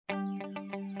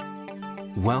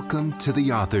Welcome to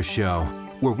The Author Show,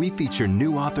 where we feature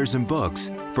new authors and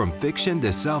books, from fiction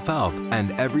to self-help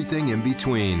and everything in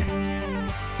between.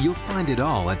 You'll find it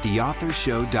all at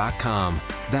theauthorshow.com.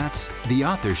 That's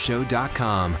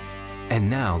theauthorshow.com. And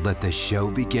now let the show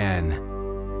begin.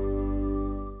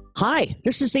 Hi,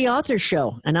 this is The Author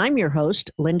Show, and I'm your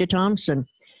host, Linda Thompson.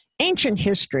 Ancient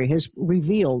history has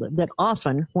revealed that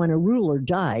often when a ruler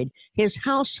died, his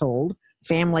household,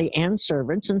 family and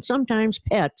servants, and sometimes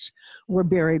pets, were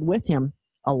buried with him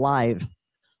alive.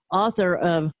 Author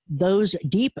of Those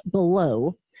Deep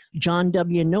Below, John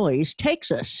W. Noyes, takes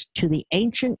us to the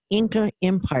ancient Inca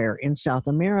Empire in South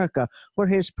America, where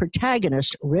his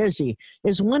protagonist, Rezi,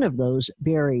 is one of those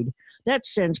buried. That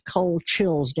sends cold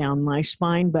chills down my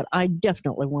spine, but I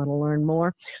definitely want to learn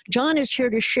more. John is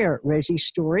here to share Rezi's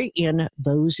story in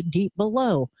Those Deep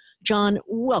Below. John,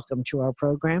 welcome to our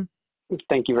program.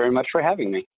 Thank you very much for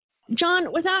having me.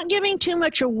 John, without giving too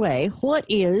much away, what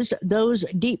is Those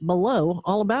Deep Below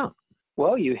all about?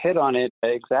 Well, you hit on it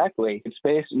exactly. It's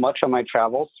based much on my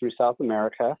travels through South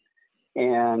America,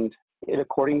 and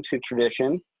according to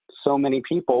tradition, so many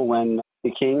people, when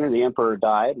the king or the emperor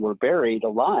died, were buried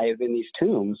alive in these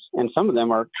tombs, and some of them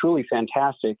are truly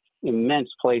fantastic, immense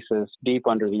places deep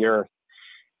under the earth.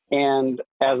 And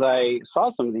as I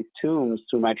saw some of these tombs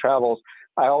through my travels,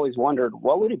 I always wondered,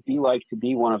 what would it be like to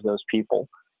be one of those people,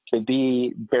 to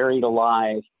be buried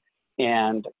alive,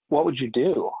 and what would you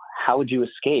do? How would you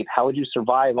escape? How would you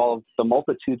survive all of the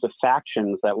multitudes of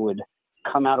factions that would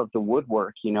come out of the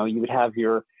woodwork? You know, you would have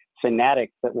your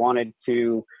fanatics that wanted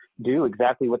to do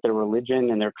exactly what their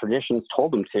religion and their traditions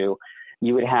told them to.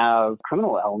 You would have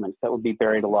criminal elements that would be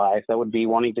buried alive, that would be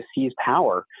wanting to seize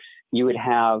power. You would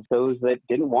have those that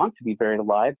didn't want to be buried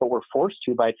alive, but were forced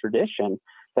to by tradition,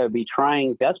 that would be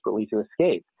trying desperately to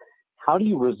escape. How do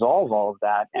you resolve all of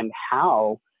that, and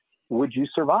how would you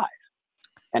survive?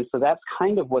 And so that's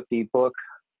kind of what the book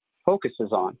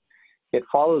focuses on. It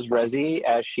follows Rezi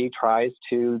as she tries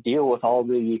to deal with all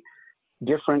the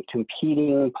different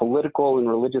competing political and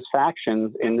religious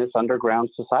factions in this underground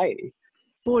society.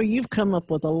 Boy, you've come up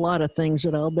with a lot of things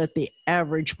that I'll bet the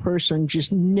average person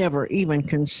just never even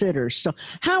considers. So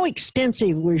how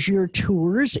extensive was your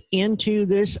tours into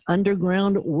this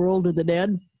underground world of the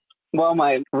dead? Well,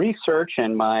 my research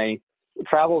and my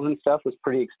travels and stuff was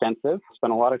pretty extensive.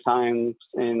 Spent a lot of time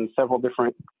in several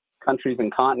different countries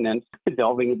and continents,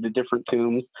 delving into different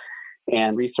tombs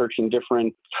and researching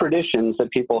different traditions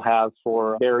that people have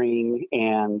for burying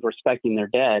and respecting their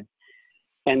dead.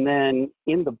 And then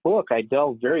in the book, I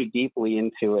delve very deeply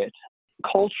into it.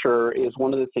 Culture is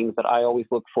one of the things that I always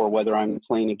look for, whether I'm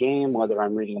playing a game, whether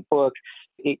I'm reading a book.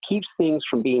 It keeps things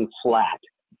from being flat.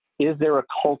 Is there a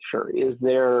culture? Is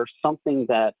there something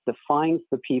that defines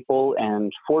the people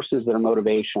and forces their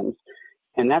motivations?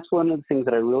 And that's one of the things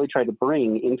that I really tried to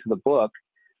bring into the book,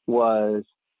 was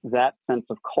that sense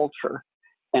of culture.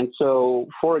 And so,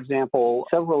 for example,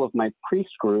 several of my priest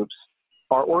groups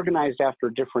are organized after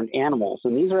different animals.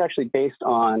 And these are actually based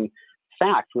on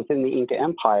fact within the Inca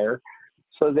Empire.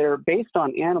 So they're based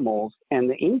on animals, and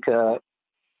the Inca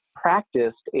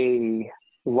practiced a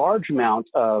large amount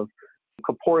of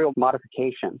corporeal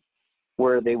modification,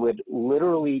 where they would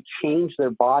literally change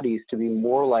their bodies to be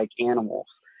more like animals.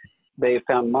 They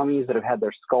found mummies that have had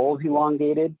their skulls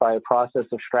elongated by a process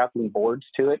of strapping boards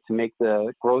to it to make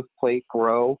the growth plate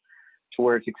grow to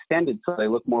where it's extended so they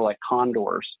look more like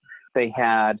condors. They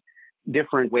had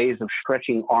different ways of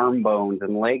stretching arm bones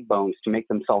and leg bones to make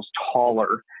themselves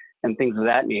taller and things of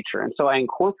that nature. And so I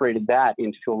incorporated that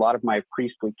into a lot of my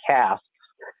priestly casts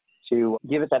to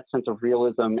give it that sense of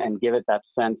realism and give it that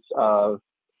sense of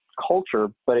culture,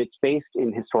 but it's based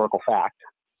in historical fact.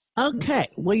 Okay.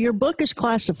 Well, your book is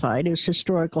classified as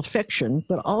historical fiction,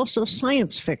 but also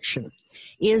science fiction.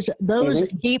 Is Those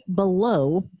Deep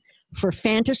Below for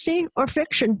fantasy or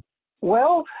fiction?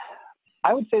 Well,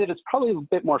 I would say that it's probably a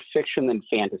bit more fiction than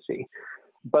fantasy,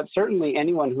 but certainly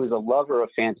anyone who's a lover of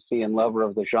fantasy and lover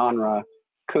of the genre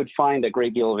could find a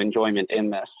great deal of enjoyment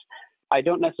in this. I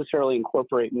don't necessarily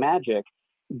incorporate magic,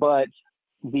 but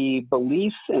the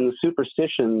beliefs and the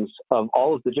superstitions of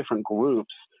all of the different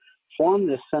groups form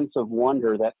this sense of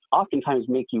wonder that oftentimes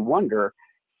make you wonder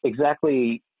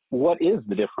exactly what is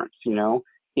the difference, you know?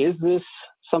 Is this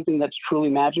something that's truly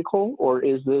magical, or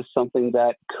is this something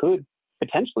that could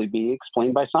potentially be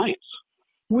explained by science?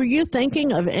 Were you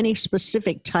thinking of any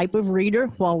specific type of reader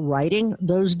while writing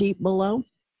Those Deep Below?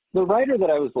 The writer that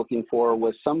I was looking for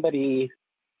was somebody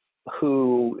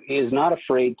who is not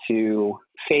afraid to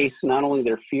face not only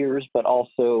their fears, but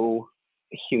also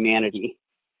humanity.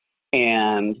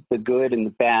 and the good and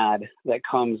the bad that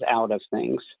comes out of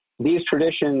things. These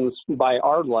traditions, by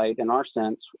our light and our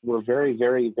sense, were very,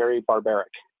 very, very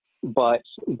barbaric. But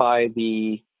by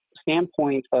the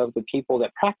standpoint of the people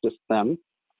that practiced them,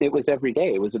 it was every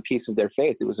day. It was a piece of their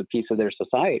faith. It was a piece of their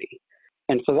society.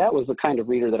 And so that was the kind of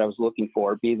reader that I was looking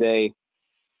for, be they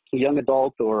a young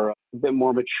adult or a bit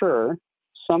more mature,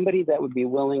 somebody that would be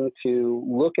willing to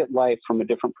look at life from a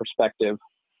different perspective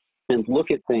and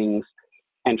look at things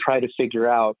and try to figure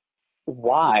out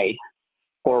why,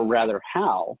 or rather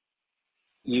how,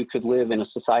 you could live in a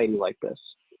society like this.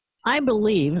 I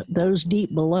believe Those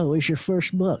Deep Below is your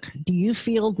first book. Do you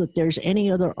feel that there's any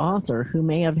other author who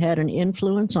may have had an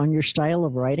influence on your style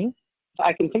of writing?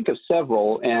 I can think of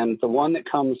several, and the one that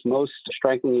comes most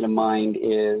strikingly to mind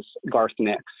is Garth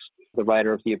Nix, the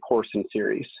writer of the Abhorsen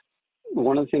series.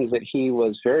 One of the things that he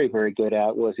was very, very good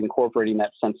at was incorporating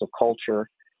that sense of culture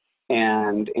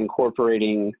and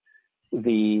incorporating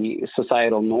the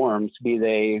societal norms, be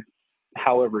they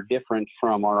however different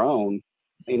from our own,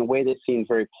 in a way that seemed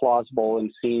very plausible and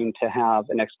seemed to have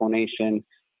an explanation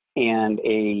and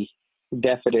a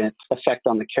definite effect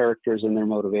on the characters and their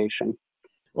motivation.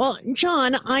 Well,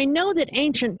 John, I know that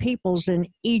ancient peoples in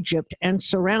Egypt and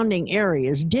surrounding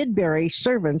areas did bury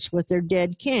servants with their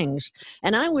dead kings.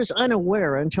 And I was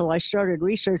unaware until I started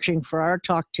researching for our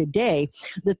talk today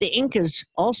that the Incas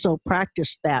also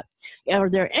practiced that. Are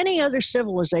there any other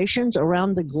civilizations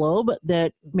around the globe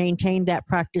that maintained that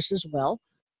practice as well?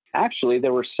 Actually,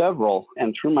 there were several.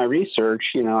 And through my research,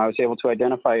 I was able to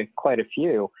identify quite a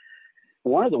few.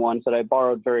 One of the ones that I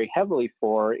borrowed very heavily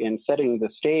for in setting the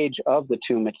stage of the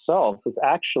tomb itself was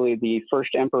actually the first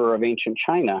emperor of ancient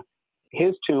China.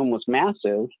 His tomb was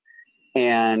massive,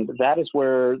 and that is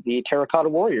where the terracotta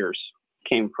warriors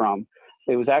came from.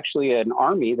 It was actually an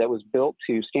army that was built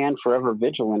to stand forever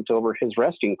vigilant over his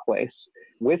resting place.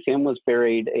 With him was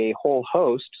buried a whole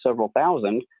host, several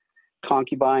thousand,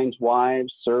 concubines,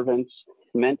 wives, servants,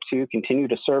 meant to continue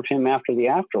to serve him after the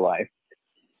afterlife.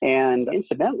 And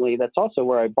incidentally, that's also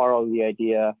where I borrowed the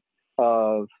idea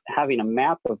of having a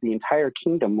map of the entire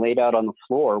kingdom laid out on the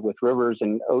floor with rivers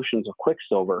and oceans of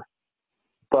quicksilver.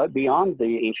 But beyond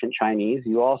the ancient Chinese,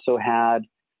 you also had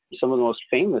some of the most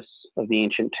famous of the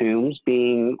ancient tombs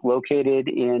being located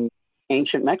in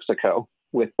ancient Mexico,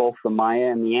 with both the Maya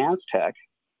and the Aztec.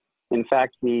 In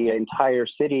fact, the entire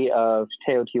city of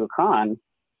Teotihuacan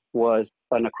was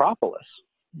a necropolis.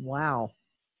 Wow.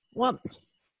 Well,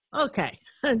 okay,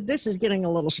 this is getting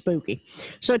a little spooky.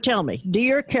 So tell me, do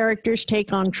your characters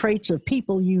take on traits of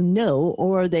people you know,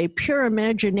 or are they pure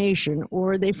imagination,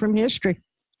 or are they from history?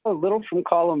 A little from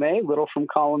column A, little from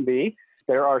column B.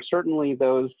 There are certainly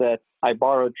those that I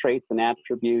borrowed traits and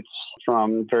attributes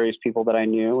from various people that I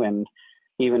knew, and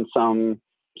even some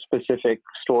specific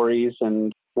stories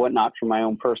and whatnot from my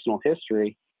own personal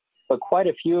history. But quite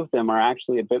a few of them are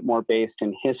actually a bit more based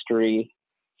in history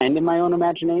and in my own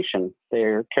imagination.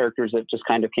 They're characters that just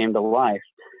kind of came to life.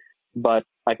 But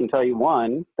I can tell you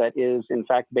one that is, in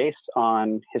fact, based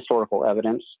on historical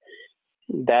evidence.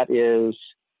 That is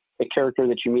a character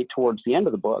that you meet towards the end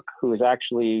of the book, who is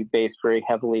actually based very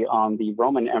heavily on the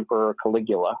Roman Emperor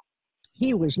Caligula.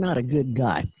 He was not a good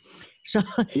guy. So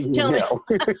tell me,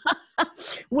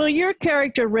 will your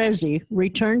character Rezi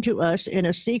return to us in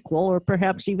a sequel or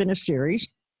perhaps even a series?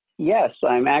 Yes,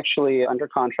 I'm actually under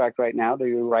contract right now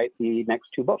to write the next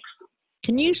 2 books.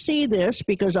 Can you see this,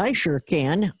 because I sure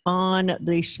can, on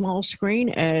the small screen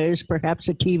as perhaps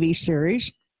a TV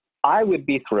series? I would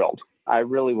be thrilled. I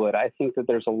really would. I think that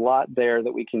there's a lot there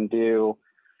that we can do,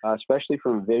 especially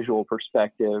from a visual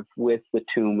perspective with the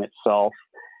tomb itself.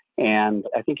 And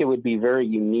I think it would be very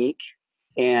unique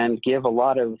and give a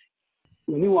lot of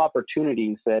new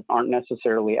opportunities that aren't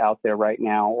necessarily out there right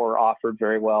now or offered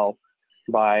very well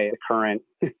by the current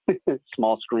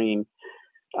small screen.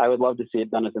 I would love to see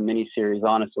it done as a miniseries,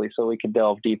 honestly, so we could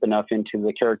delve deep enough into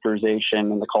the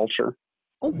characterization and the culture.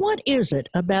 What is it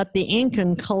about the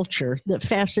Incan culture that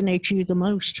fascinates you the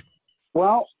most?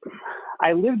 Well,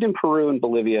 I lived in Peru and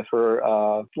Bolivia for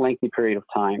a lengthy period of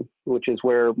time, which is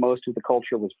where most of the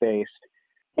culture was based.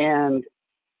 And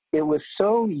it was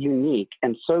so unique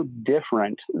and so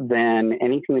different than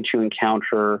anything that you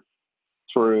encounter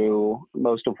through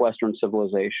most of Western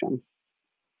civilization.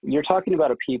 You're talking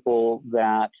about a people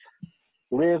that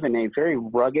live in a very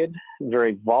rugged,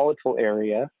 very volatile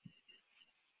area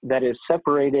that is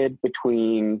separated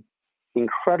between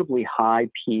incredibly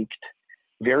high-peaked,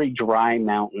 very dry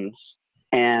mountains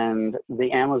and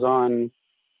the Amazon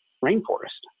rainforest.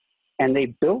 And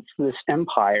they built this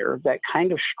empire that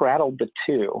kind of straddled the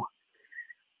two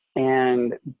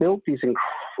and built these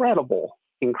incredible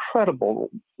incredible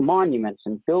monuments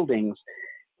and buildings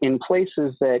in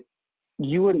places that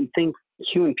you wouldn't think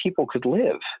human people could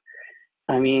live.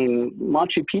 I mean,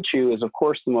 Machu Picchu is, of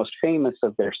course, the most famous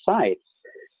of their sites,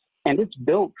 and it's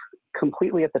built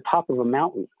completely at the top of a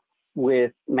mountain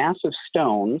with massive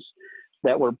stones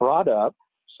that were brought up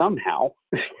somehow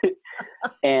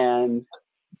and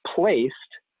placed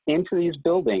into these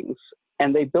buildings,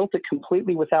 and they built it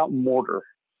completely without mortar.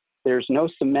 There's no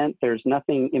cement, there's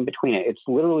nothing in between it. It's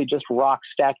literally just rocks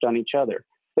stacked on each other.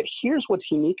 But here's what's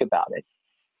unique about it.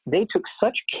 They took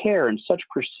such care and such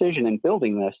precision in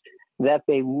building this that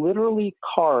they literally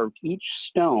carved each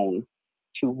stone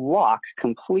to lock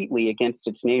completely against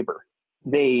its neighbor.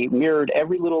 They mirrored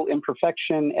every little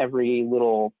imperfection, every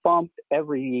little bump,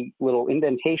 every little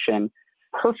indentation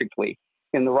perfectly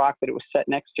in the rock that it was set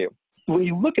next to. When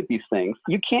you look at these things,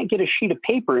 you can't get a sheet of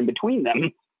paper in between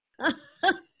them.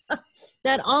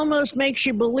 That almost makes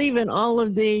you believe in all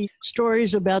of the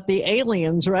stories about the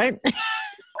aliens, right?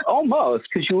 Almost,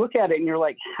 because you look at it and you're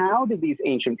like, how did these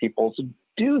ancient peoples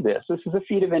do this? This is a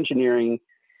feat of engineering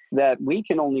that we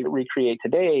can only recreate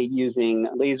today using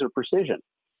laser precision.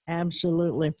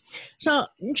 Absolutely. So,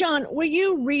 John, will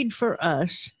you read for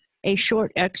us a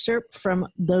short excerpt from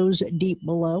Those Deep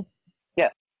Below?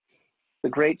 Yes. The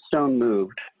great stone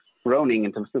moved, groaning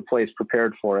into the place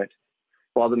prepared for it,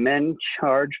 while the men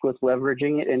charged with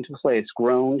leveraging it into place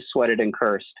groaned, sweated, and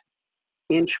cursed.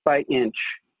 Inch by inch,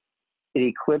 it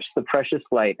eclipsed the precious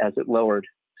light as it lowered,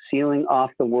 sealing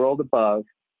off the world above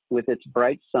with its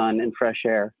bright sun and fresh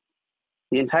air.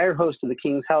 The entire host of the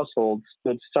king's household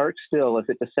stood stark still as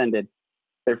it descended,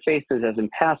 their faces as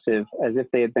impassive as if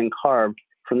they had been carved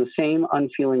from the same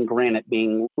unfeeling granite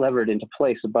being levered into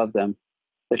place above them.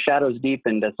 The shadows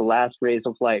deepened as the last rays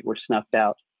of light were snuffed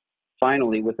out.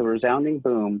 Finally, with a resounding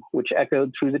boom, which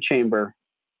echoed through the chamber,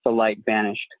 the light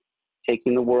vanished,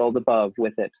 taking the world above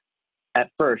with it.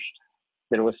 At first,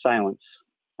 there was silence,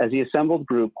 as the assembled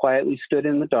group quietly stood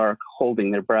in the dark,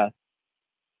 holding their breath.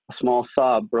 A small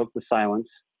sob broke the silence,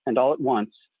 and all at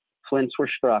once, flints were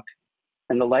struck,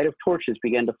 and the light of torches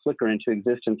began to flicker into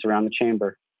existence around the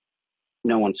chamber.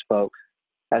 No one spoke.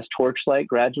 As torchlight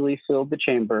gradually filled the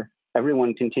chamber,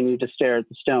 everyone continued to stare at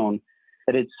the stone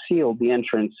that had sealed the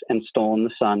entrance and stolen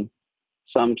the sun.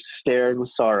 Some stared with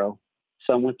sorrow,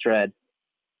 some with dread,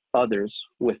 others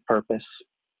with purpose.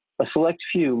 A select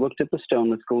few looked at the stone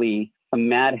with glee, a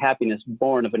mad happiness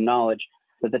born of a knowledge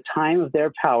that the time of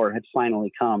their power had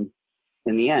finally come.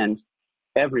 In the end,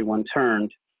 everyone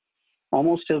turned,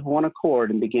 almost of one accord,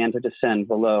 and began to descend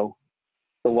below.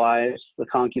 The wives, the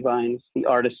concubines, the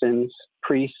artisans,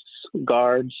 priests,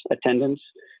 guards, attendants,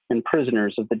 and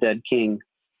prisoners of the dead king.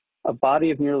 A body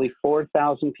of nearly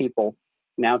 4,000 people,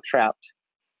 now trapped,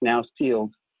 now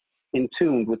sealed,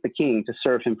 entombed with the king to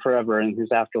serve him forever in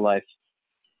his afterlife,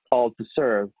 called to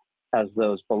serve as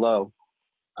those below.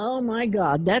 Oh my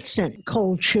God, that sent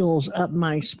cold chills up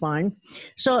my spine.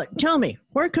 So tell me,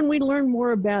 where can we learn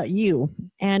more about you?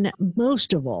 And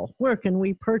most of all, where can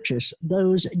we purchase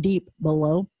Those Deep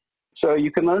Below? So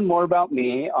you can learn more about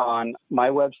me on my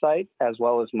website as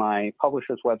well as my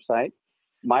publisher's website.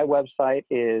 My website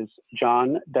is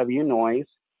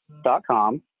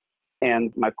johnwnoyes.com,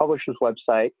 and my publisher's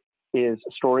website is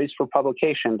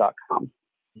storiesforpublication.com.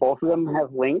 Both of them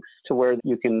have links to where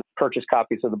you can purchase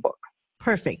copies of the book.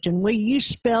 Perfect. And will you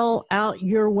spell out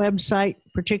your website,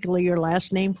 particularly your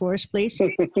last name for us, please?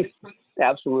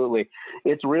 Absolutely.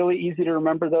 It's really easy to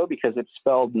remember, though, because it's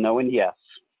spelled no and yes.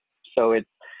 So it's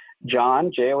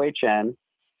John, John,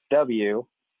 Wnoyes.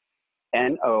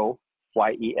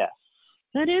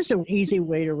 That is an easy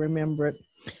way to remember it.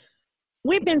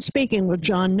 We've been speaking with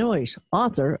John Noyes,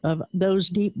 author of Those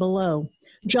Deep Below.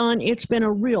 John, it's been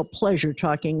a real pleasure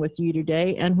talking with you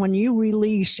today. And when you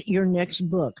release your next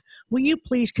book, will you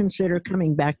please consider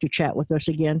coming back to chat with us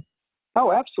again?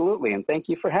 Oh, absolutely. And thank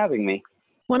you for having me.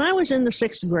 When I was in the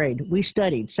 6th grade, we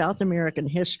studied South American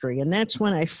history, and that's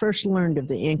when I first learned of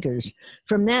the Incas.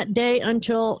 From that day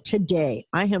until today,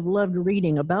 I have loved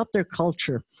reading about their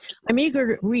culture. I'm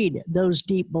eager to read Those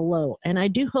Deep Below, and I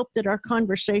do hope that our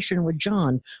conversation with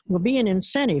John will be an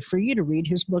incentive for you to read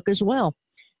his book as well.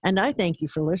 And I thank you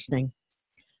for listening.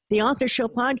 The Author Show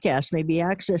podcast may be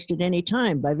accessed at any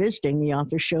time by visiting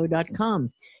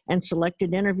theauthorshow.com. And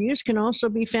selected interviews can also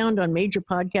be found on major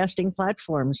podcasting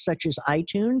platforms such as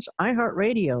iTunes,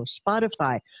 iHeartRadio,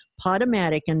 Spotify,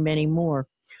 Podomatic, and many more.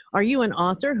 Are you an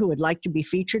author who would like to be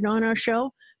featured on our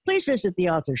show? Please visit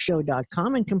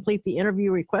theauthorshow.com and complete the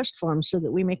interview request form so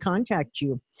that we may contact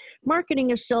you. Marketing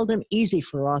is seldom easy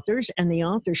for authors, and the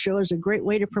Author Show is a great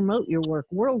way to promote your work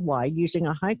worldwide using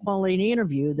a high-quality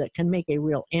interview that can make a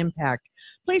real impact.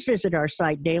 Please visit our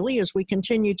site daily as we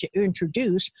continue to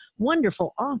introduce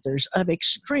wonderful authors of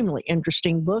extremely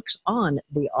interesting books on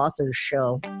The Author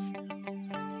Show.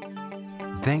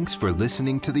 Thanks for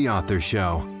listening to The Author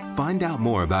Show. Find out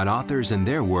more about authors and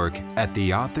their work at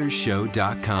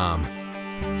theauthorshow.com.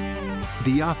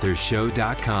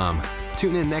 Theauthorshow.com.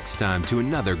 Tune in next time to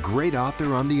another great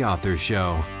author on The Author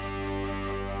Show.